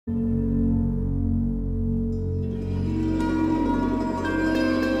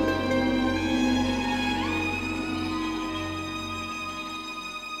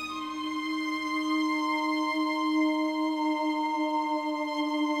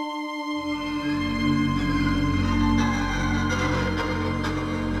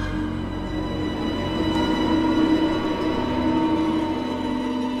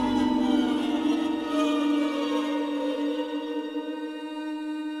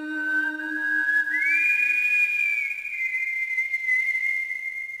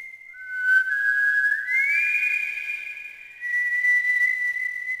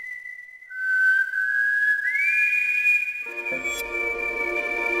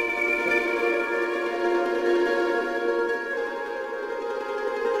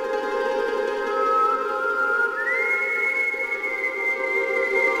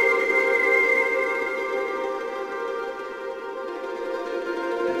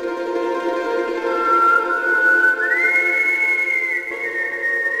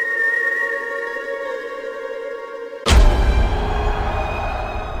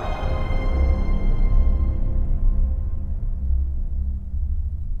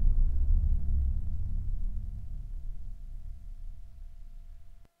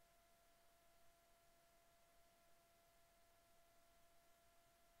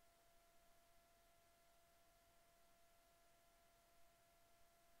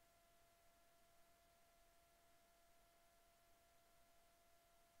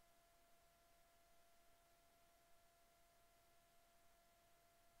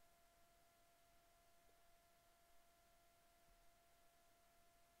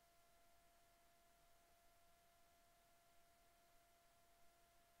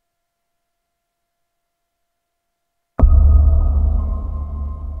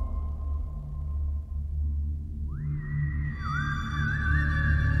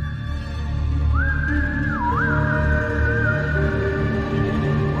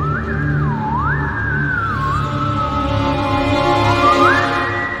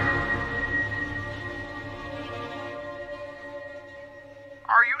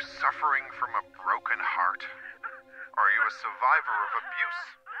Are you suffering from a broken heart? Are you a survivor of abuse?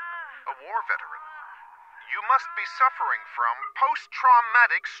 A war veteran? You must be suffering from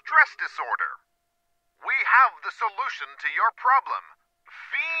post-traumatic stress disorder. We have the solution to your problem.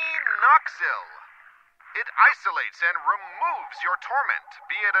 Phenoxyl. It isolates and removes your torment,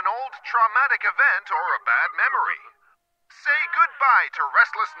 be it an old traumatic event or a bad memory. Say goodbye to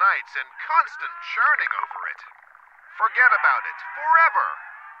restless nights and constant churning over it. Forget about it forever.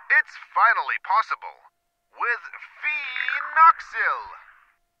 It's finally possible with Phenoxyl.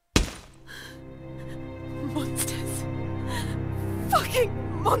 Monsters. Fucking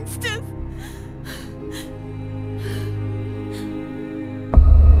monsters.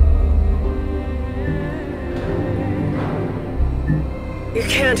 You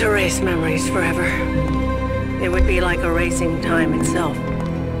can't erase memories forever. It would be like erasing time itself.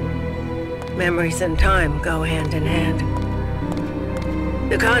 Memories and time go hand in hand.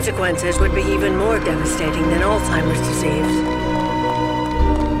 The consequences would be even more devastating than Alzheimer's disease.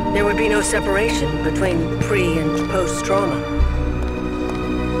 There would be no separation between pre- and post-trauma.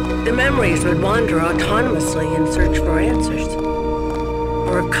 The memories would wander autonomously in search for answers,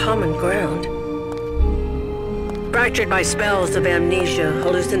 for a common ground. Fractured by spells of amnesia,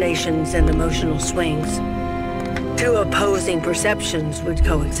 hallucinations, and emotional swings, two opposing perceptions would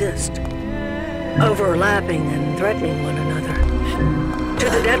coexist, overlapping and threatening one another, to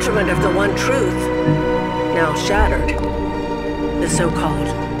the detriment of the one truth, now shattered, the so-called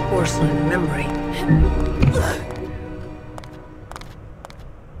porcelain memory.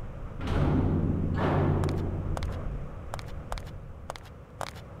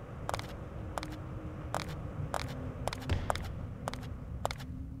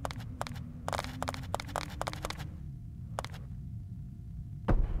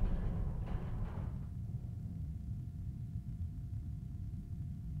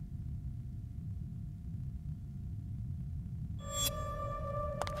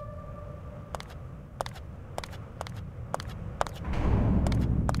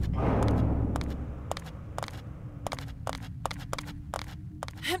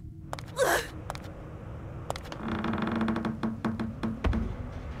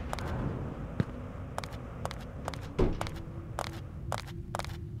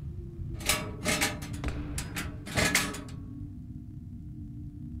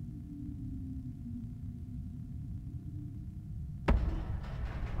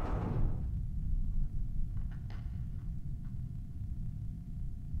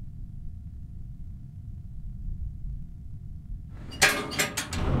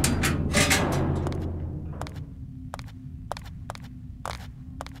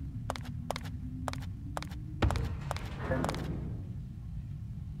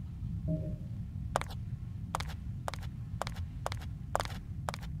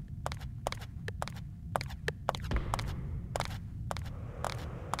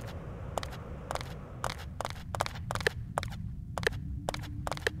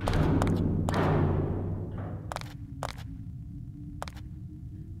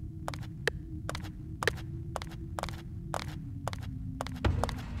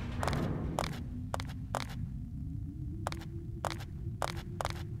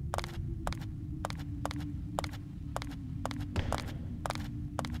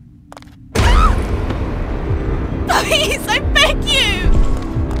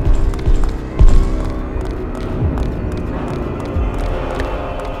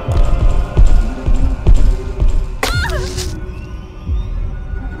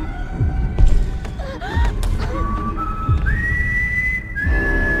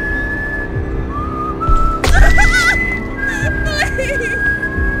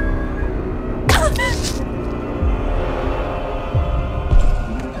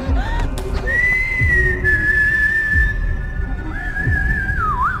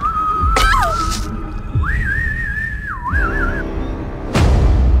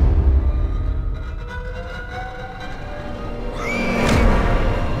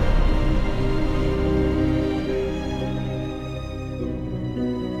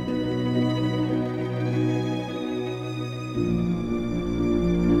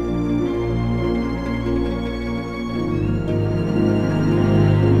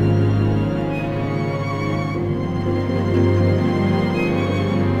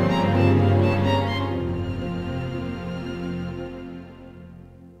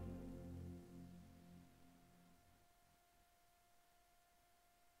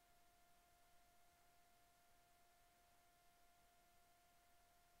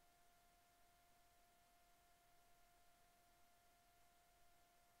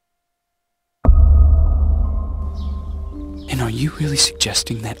 And are you really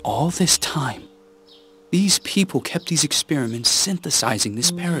suggesting that all this time, these people kept these experiments synthesizing this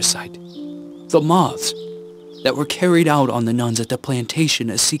parasite? The moths that were carried out on the nuns at the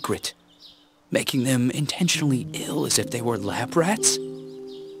plantation a secret, making them intentionally ill as if they were lab rats?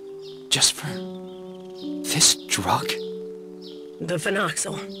 Just for this drug? The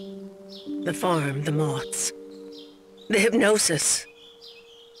phenoxyl. The farm, the moths. The hypnosis.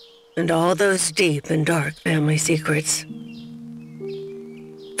 And all those deep and dark family secrets.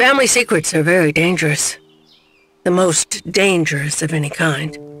 Family secrets are very dangerous. The most dangerous of any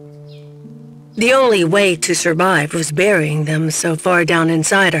kind. The only way to survive was burying them so far down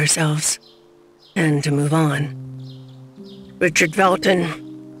inside ourselves. And to move on. Richard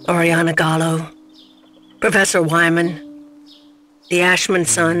Felton, Oriana Gallo, Professor Wyman, the Ashman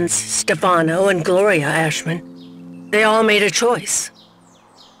sons, Stefano and Gloria Ashman, they all made a choice.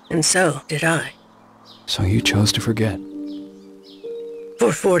 And so did I. So you chose to forget?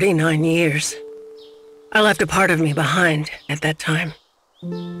 For 49 years. I left a part of me behind at that time.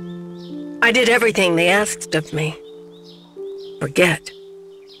 I did everything they asked of me. Forget.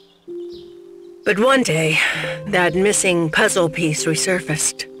 But one day, that missing puzzle piece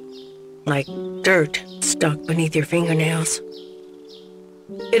resurfaced. Like dirt stuck beneath your fingernails.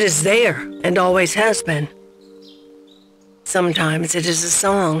 It is there, and always has been. Sometimes it is a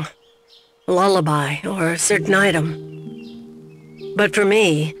song, a lullaby, or a certain item. But for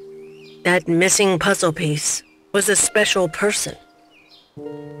me, that missing puzzle piece was a special person.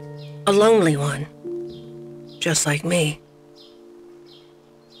 A lonely one, just like me.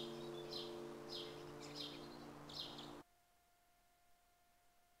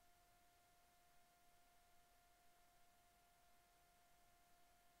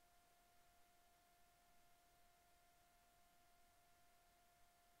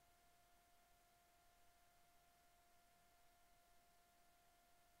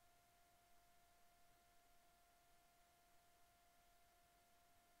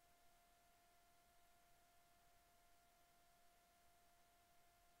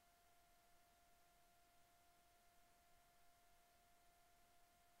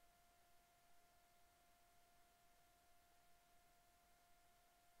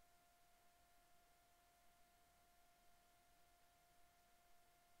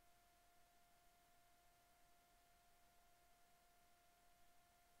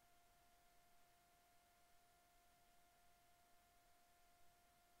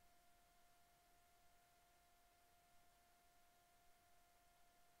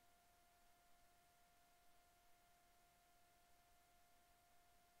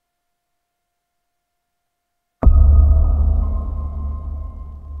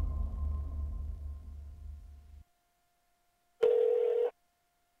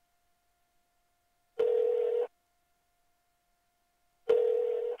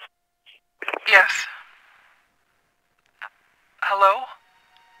 Yes. Hello?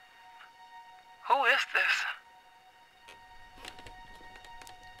 Who is this?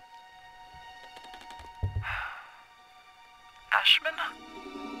 Ashman?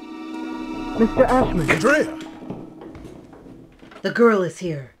 Mr. Ashman. Andrea! The girl is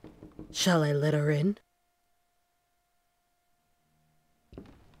here. Shall I let her in?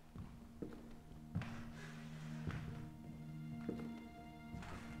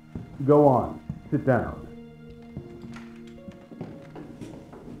 Go on. Sit down.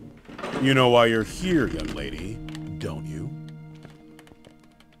 You know why you're here, young lady, don't you?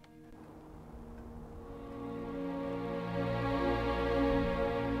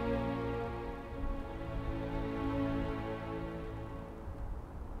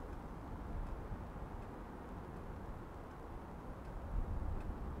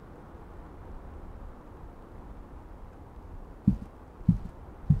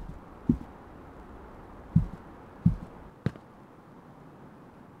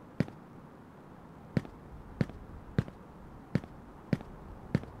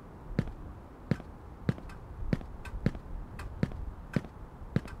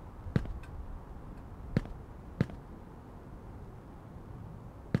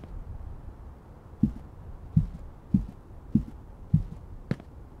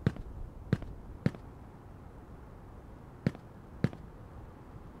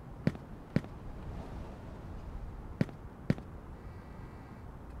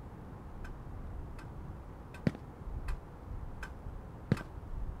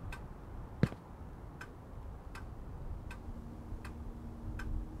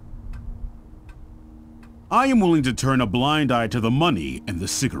 I am willing to turn a blind eye to the money and the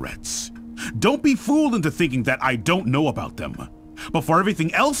cigarettes. Don't be fooled into thinking that I don't know about them. But for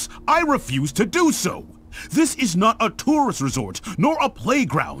everything else, I refuse to do so. This is not a tourist resort, nor a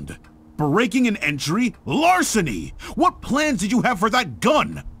playground. Breaking an entry? Larceny! What plans did you have for that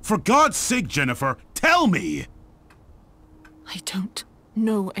gun? For God's sake, Jennifer, tell me! I don't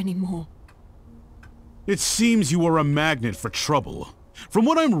know anymore. It seems you are a magnet for trouble. From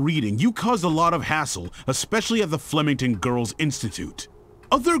what I'm reading, you caused a lot of hassle, especially at the Flemington Girls Institute.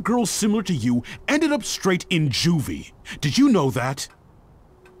 Other girls similar to you ended up straight in juvie. Did you know that?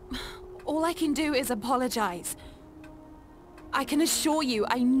 All I can do is apologize. I can assure you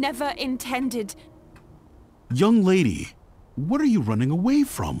I never intended... Young lady, what are you running away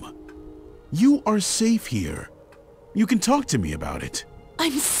from? You are safe here. You can talk to me about it.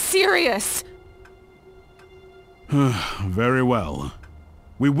 I'm serious! Very well.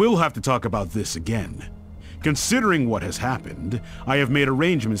 We will have to talk about this again. Considering what has happened, I have made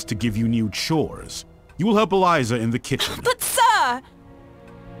arrangements to give you new chores. You will help Eliza in the kitchen. But sir!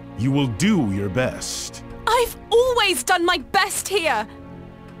 You will do your best. I've always done my best here!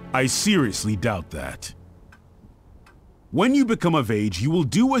 I seriously doubt that. When you become of age, you will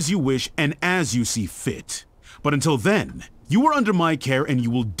do as you wish and as you see fit. But until then, you are under my care and you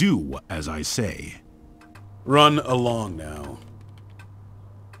will do as I say. Run along now.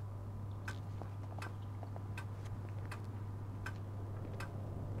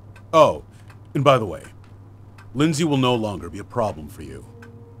 Oh, and by the way, Lindsay will no longer be a problem for you.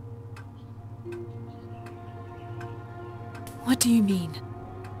 What do you mean?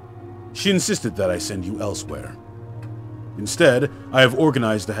 She insisted that I send you elsewhere. Instead, I have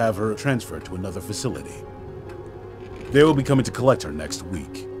organized to have her transferred to another facility. They will be coming to collect her next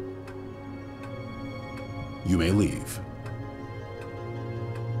week. You may leave.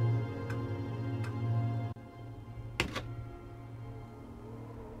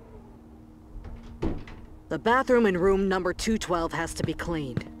 The bathroom in room number 212 has to be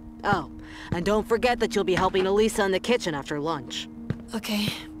cleaned. Oh, and don't forget that you'll be helping Elisa in the kitchen after lunch. Okay.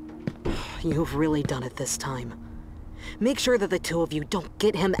 You've really done it this time. Make sure that the two of you don't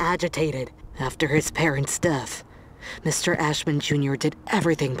get him agitated after his parents' death. Mr. Ashman Jr. did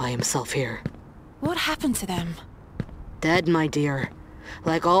everything by himself here. What happened to them? Dead, my dear.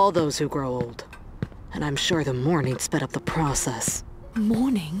 Like all those who grow old. And I'm sure the mourning sped up the process.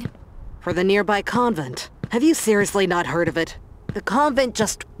 Mourning? For the nearby convent. Have you seriously not heard of it? The convent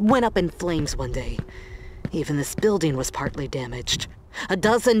just went up in flames one day. Even this building was partly damaged. A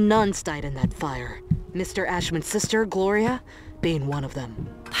dozen nuns died in that fire. Mr. Ashman's sister, Gloria, being one of them.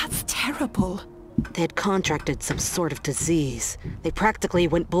 That's terrible. They had contracted some sort of disease. They practically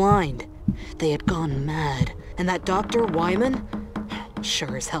went blind. They had gone mad. And that Dr. Wyman?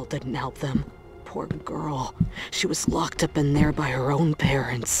 Sure as hell didn't help them. Poor girl. She was locked up in there by her own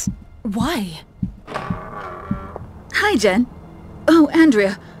parents. Why? Hi, Jen. Oh,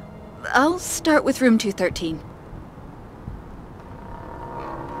 Andrea. I'll start with room 213.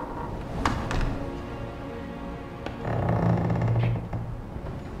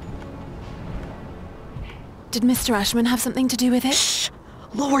 Did Mr. Ashman have something to do with it? Shh!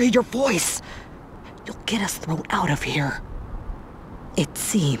 Lower your voice! You'll get us thrown out of here. It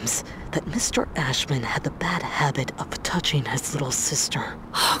seems that Mr. Ashman had the bad habit of touching his little sister.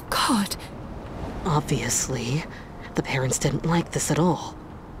 Oh, God. Obviously, the parents didn't like this at all.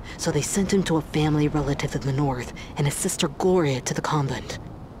 So they sent him to a family relative in the north and his sister Gloria to the convent.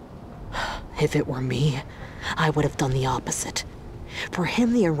 If it were me, I would have done the opposite. For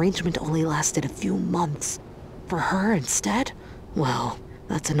him, the arrangement only lasted a few months. For her, instead, well,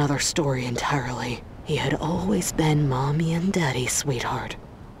 that's another story entirely. He had always been Mommy and Daddy's sweetheart.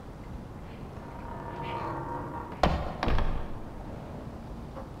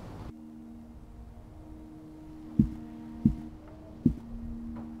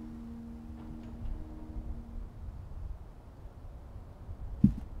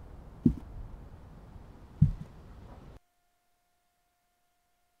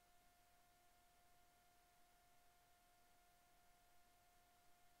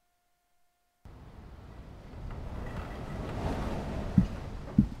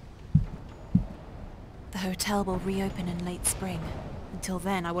 The hotel will reopen in late spring. Until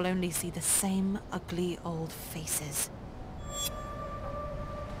then, I will only see the same ugly old faces.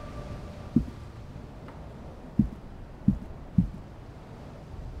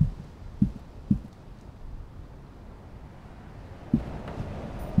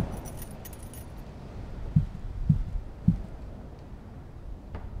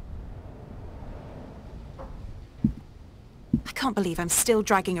 I can't believe I'm still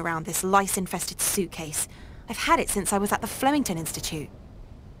dragging around this lice-infested suitcase. I've had it since I was at the Flemington Institute.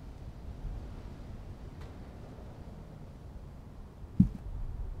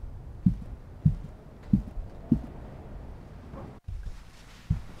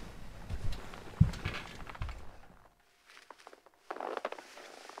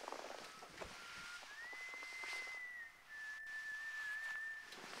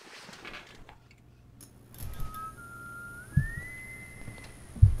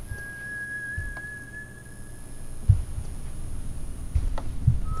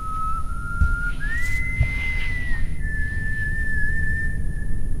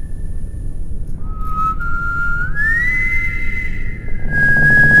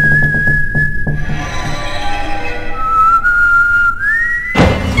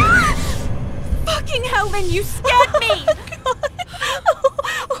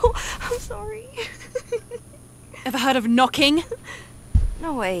 knocking?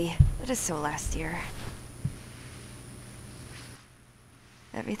 No way. That is so last year.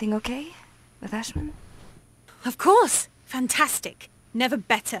 Everything okay with Ashman? Of course. Fantastic. Never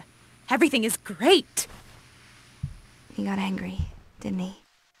better. Everything is great. He got angry, didn't he?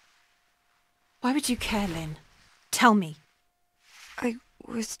 Why would you care, Lynn? Tell me. I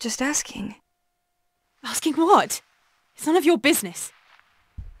was just asking. Asking what? It's none of your business.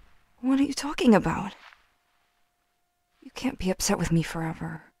 What are you talking about? You can't be upset with me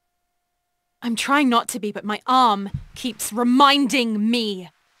forever. I'm trying not to be, but my arm keeps reminding me.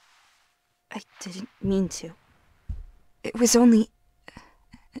 I didn't mean to. It was only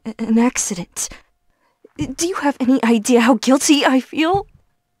an accident. Do you have any idea how guilty I feel?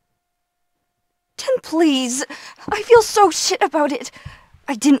 Jen, please. I feel so shit about it.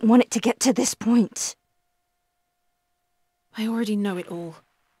 I didn't want it to get to this point. I already know it all.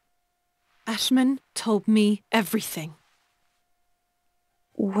 Ashman told me everything.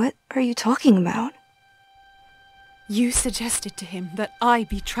 What are you talking about? You suggested to him that I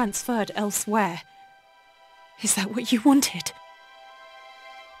be transferred elsewhere. Is that what you wanted?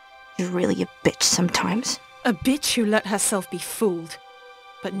 You're really a bitch sometimes. A bitch who let herself be fooled.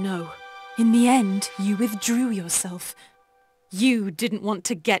 But no, in the end, you withdrew yourself. You didn't want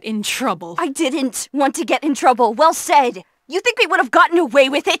to get in trouble. I didn't want to get in trouble. Well said. You think we would have gotten away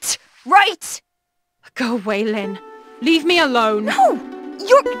with it, right? Go away, Lynn. Leave me alone. No!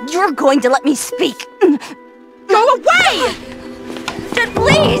 You're going to let me speak. Go away! Jen,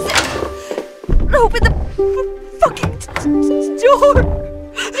 please! Open the fucking door!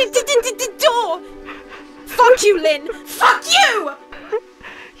 The door! Fuck you, Lynn! Fuck you!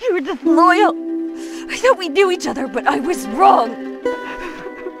 You were just loyal. I thought we knew each other, but I was wrong.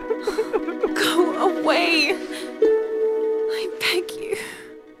 Go away. I beg you.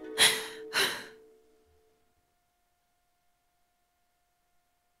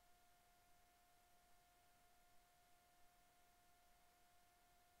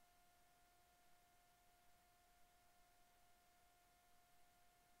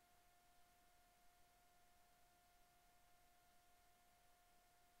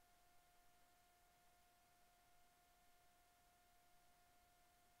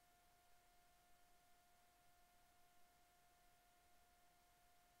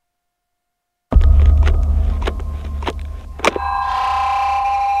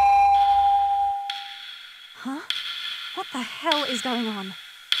 Huh? What the hell is going on?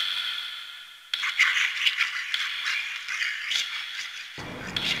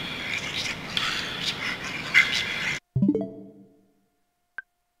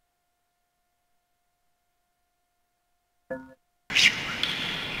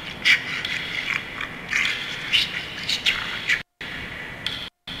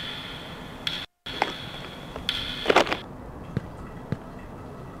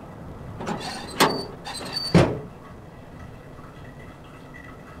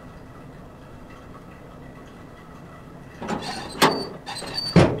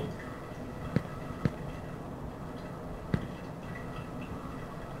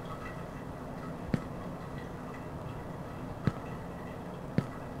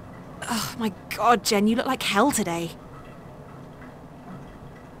 Oh my god, Jen, you look like hell today.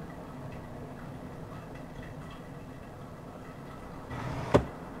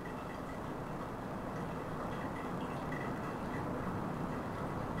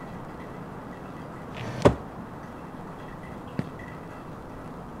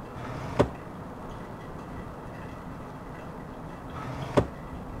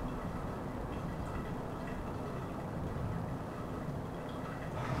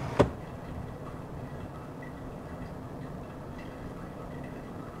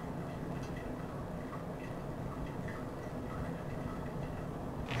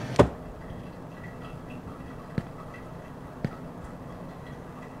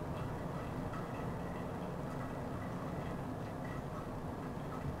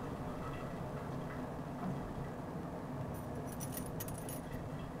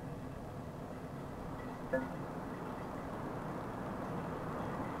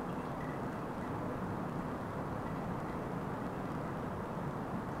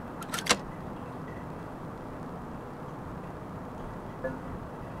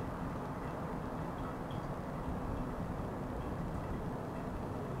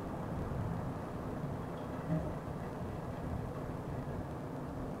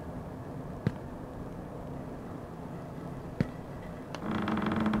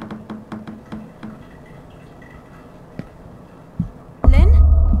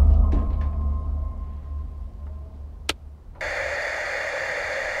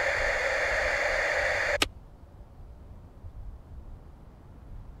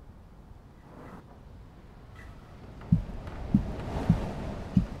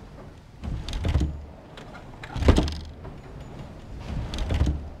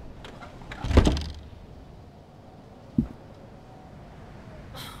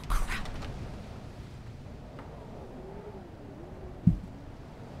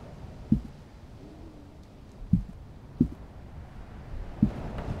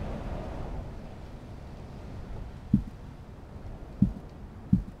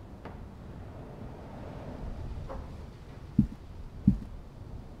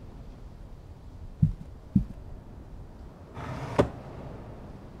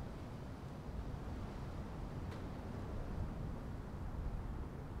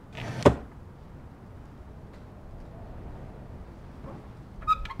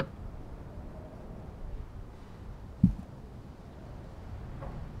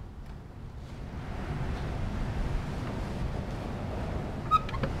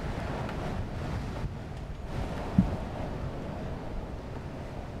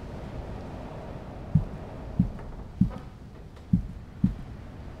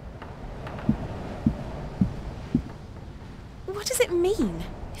 mean?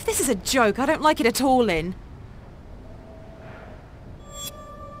 If this is a joke, I don't like it at all, Lynn.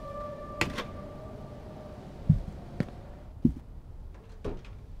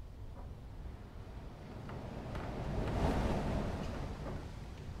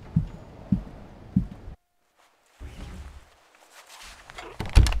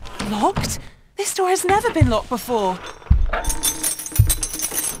 Locked? This door has never been locked before.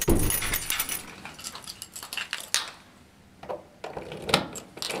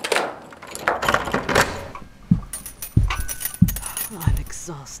 I'm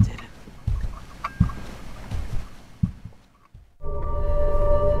exhausted.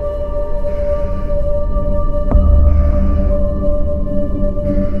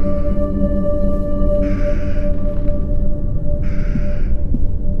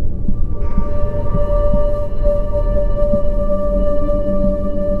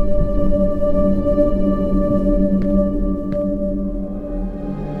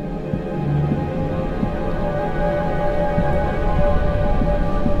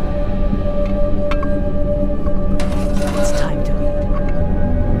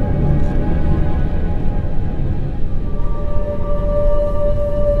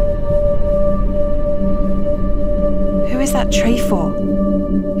 Tray for?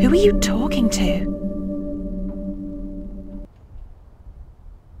 Who are you talking to?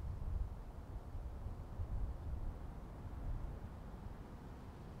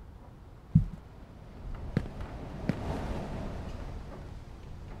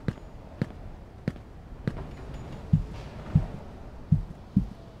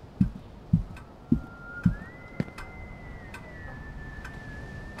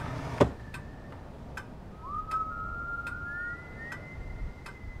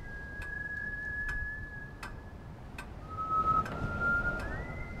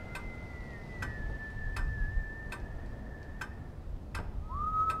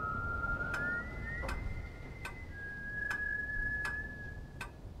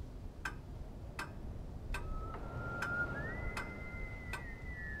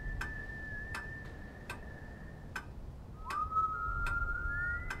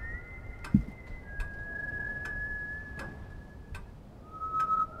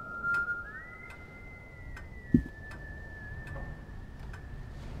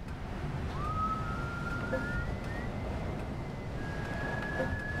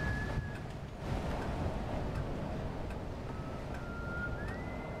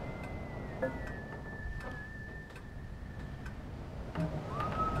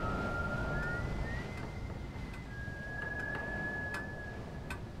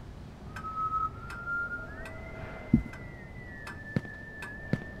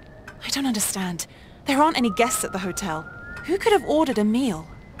 I don't understand. There aren't any guests at the hotel. Who could have ordered a meal?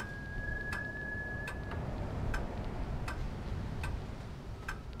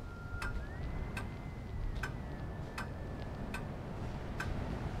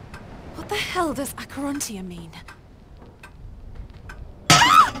 What the hell does Acherontia mean?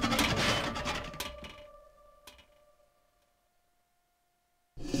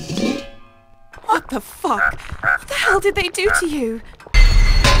 What the fuck? What the hell did they do to you?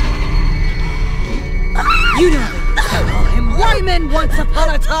 You know them. Wyman once upon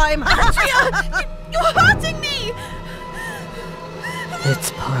a time. Andrea! You're hurting me!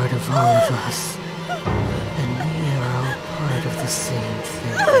 It's part of all of us. And we are all part of the same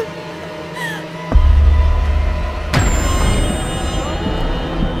thing.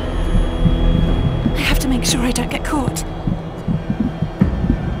 I have to make sure I don't get caught.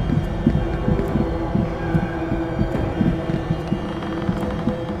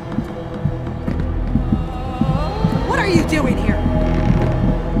 What are you doing here?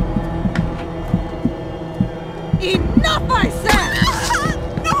 Enough, I said!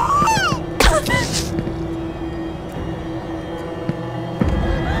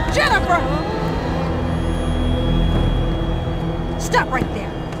 Jennifer! Stop right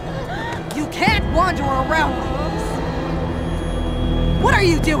there. You can't wander around like this. What are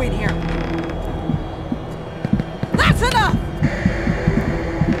you doing here? That's enough!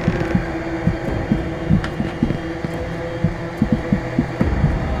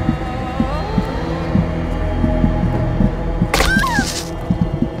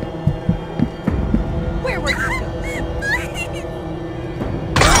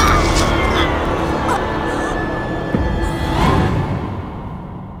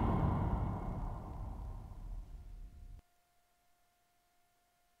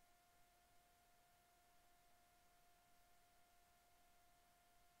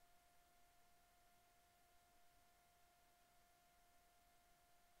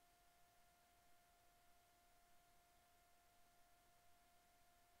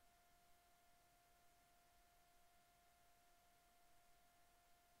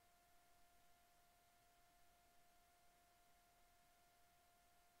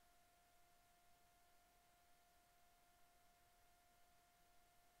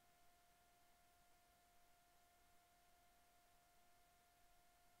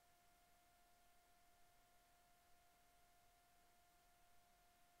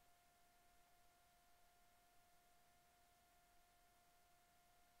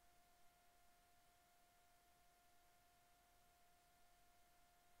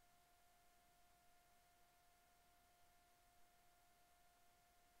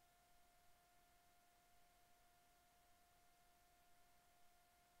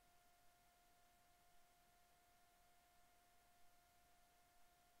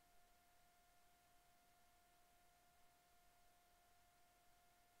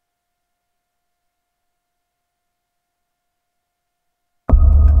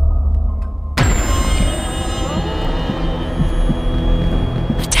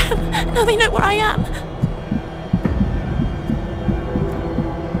 Now they know where I am.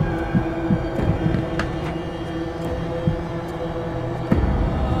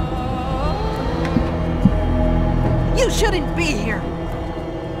 You shouldn't be here!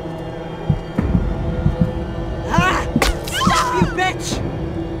 Ah! Stop, you bitch!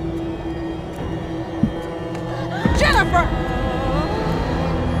 Jennifer!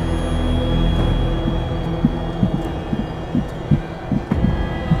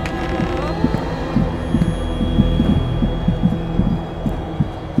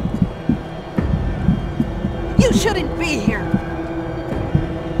 You shouldn't be here!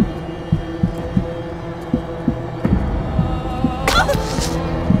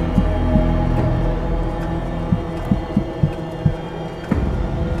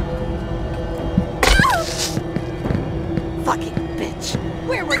 Fucking bitch!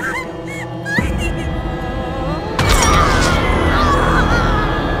 Where were you?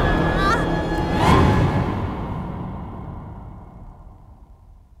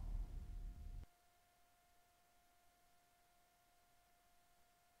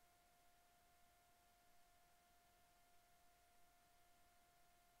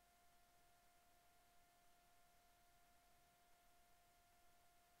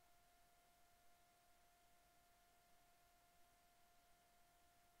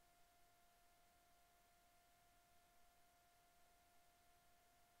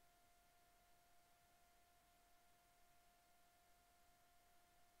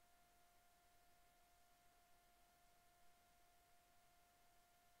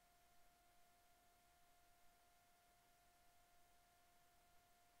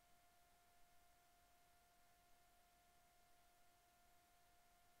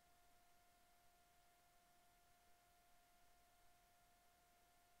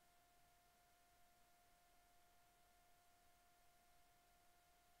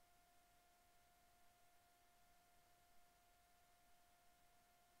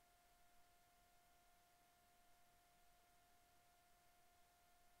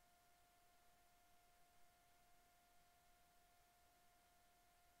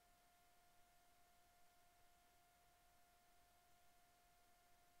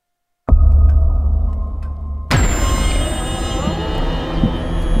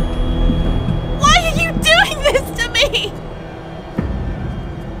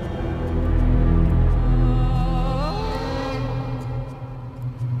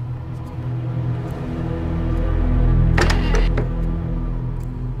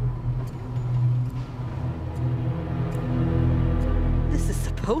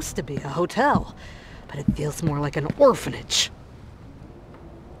 Supposed to be a hotel, but it feels more like an orphanage.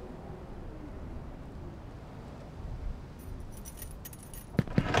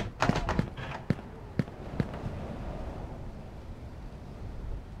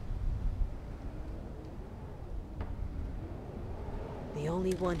 The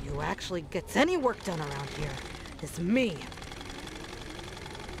only one who actually gets any work done around here is me.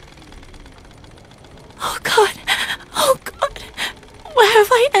 Oh God! Oh God! Where have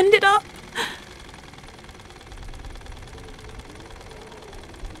I ended up?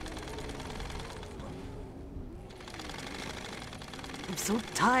 I'm so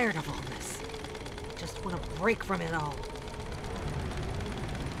tired of all this. I just want a break from it all.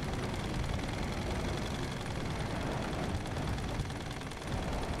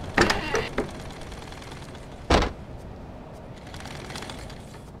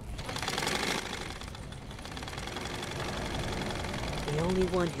 The only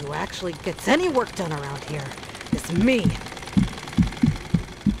one who actually gets any work done around here is me.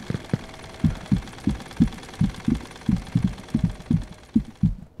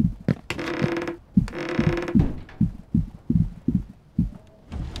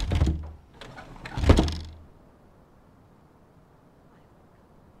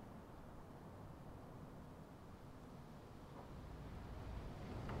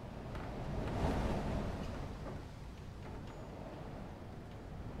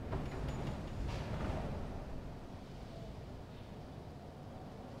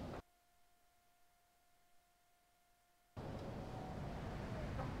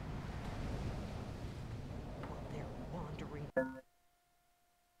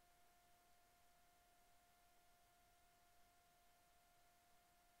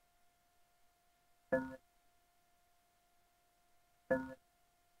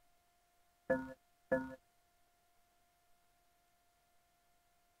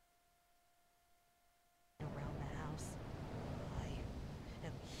 Around the house, I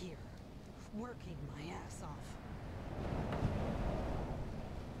am here, working my ass off.